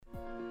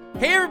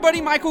Hey everybody,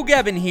 Michael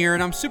Gebbin here,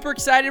 and I'm super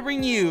excited to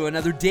bring you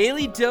another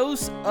daily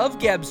dose of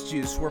GEBBS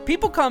juice, where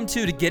people come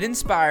to get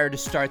inspired to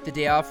start the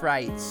day off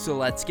right. So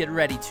let's get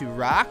ready to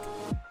rock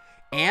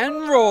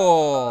and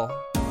roll.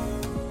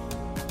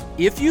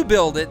 If you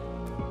build it,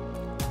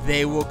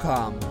 they will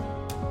come.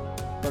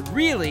 But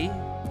really,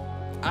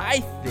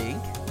 I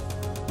think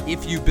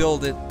if you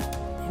build it,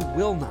 they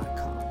will not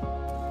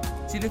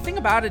come. See, the thing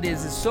about it is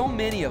so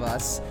many of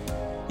us,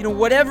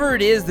 whatever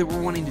it is that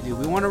we're wanting to do,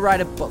 we want to write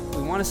a book,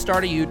 we want to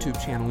start a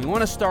YouTube channel, we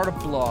want to start a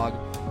blog,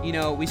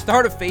 we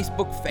start a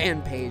Facebook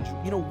fan page,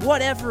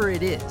 whatever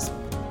it is.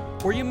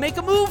 Or you make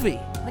a movie,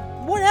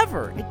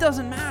 whatever, it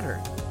doesn't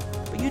matter.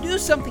 But you do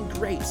something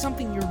great,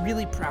 something you're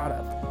really proud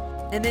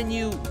of. And then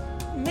you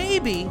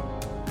maybe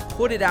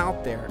put it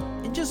out there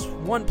in just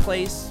one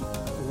place,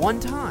 one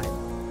time.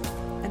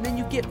 And then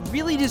you get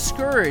really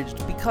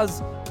discouraged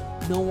because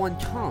no one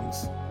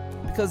comes.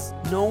 Because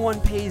no one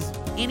pays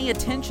any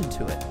attention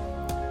to it.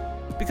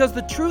 Because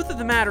the truth of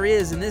the matter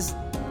is, in this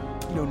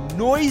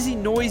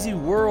noisy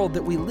world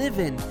that we live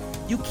in,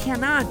 you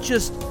cannot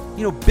just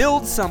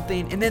build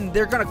something and then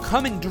they're gonna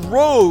come in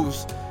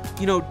droves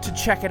to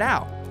check it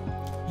out.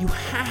 You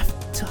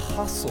have to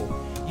hustle.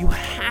 You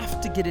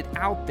have to get it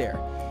out there.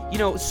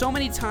 So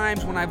many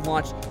times when I've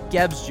launched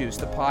GEBBS Juice,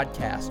 the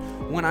podcast,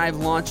 when I've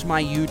launched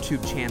my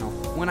YouTube channel,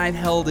 when I've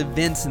held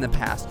events in the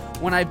past,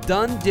 when I've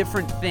done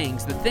different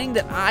things, the thing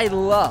that I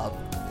love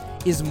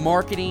is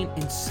marketing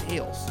and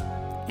sales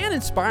and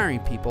inspiring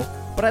people,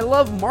 but I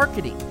love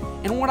marketing.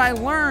 And what I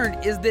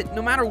learned is that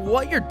no matter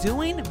what you're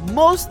doing,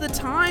 most of the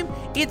time,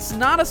 it's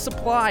not a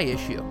supply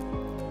issue.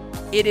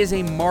 It is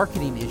a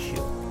marketing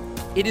issue.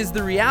 It is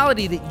the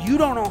reality that you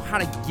don't know how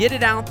to get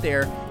it out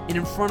there and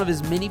in front of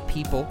as many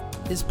people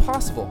as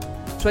possible.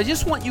 So I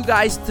just want you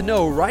guys to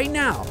know right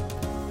now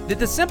that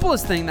the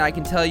simplest thing that I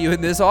can tell you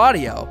in this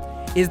audio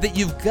is that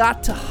you've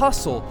got to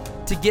hustle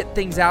to get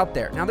things out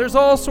there. Now, there's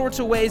all sorts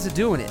of ways of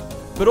doing it,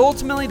 but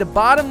ultimately the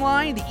bottom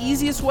line, the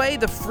easiest way,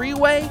 the free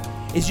way,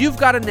 is you've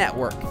got a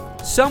network.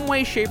 Some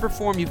way, shape, or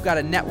form, you've got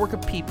a network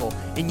of people,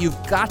 and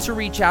you've got to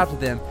reach out to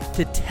them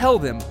to tell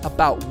them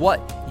about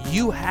what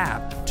you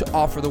have to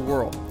offer the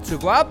world. So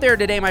go out there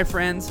today, my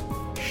friends,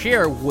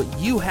 share what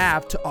you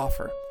have to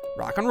offer.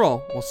 Rock and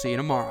roll. We'll see you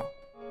tomorrow.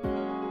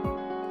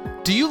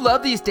 Do you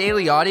love these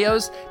daily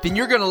audios? Then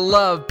you're going to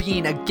love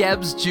being a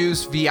GEBBS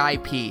Juice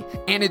VIP,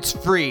 and it's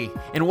free.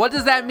 And what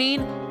does that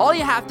mean? All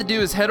you have to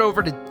do is head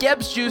over to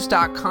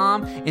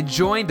GEBBSjuice.com and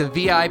join the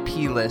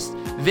VIP list.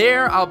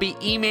 There, I'll be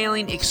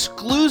emailing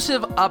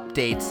exclusive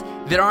updates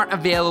that aren't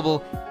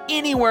available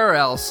anywhere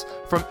else.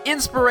 From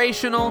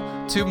inspirational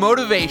to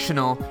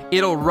motivational,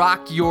 it'll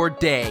rock your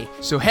day.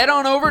 So head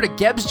on over to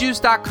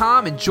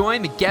GEBBSjuice.com and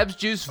join the GEBBS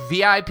Juice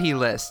VIP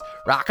list.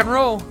 Rock and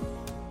roll.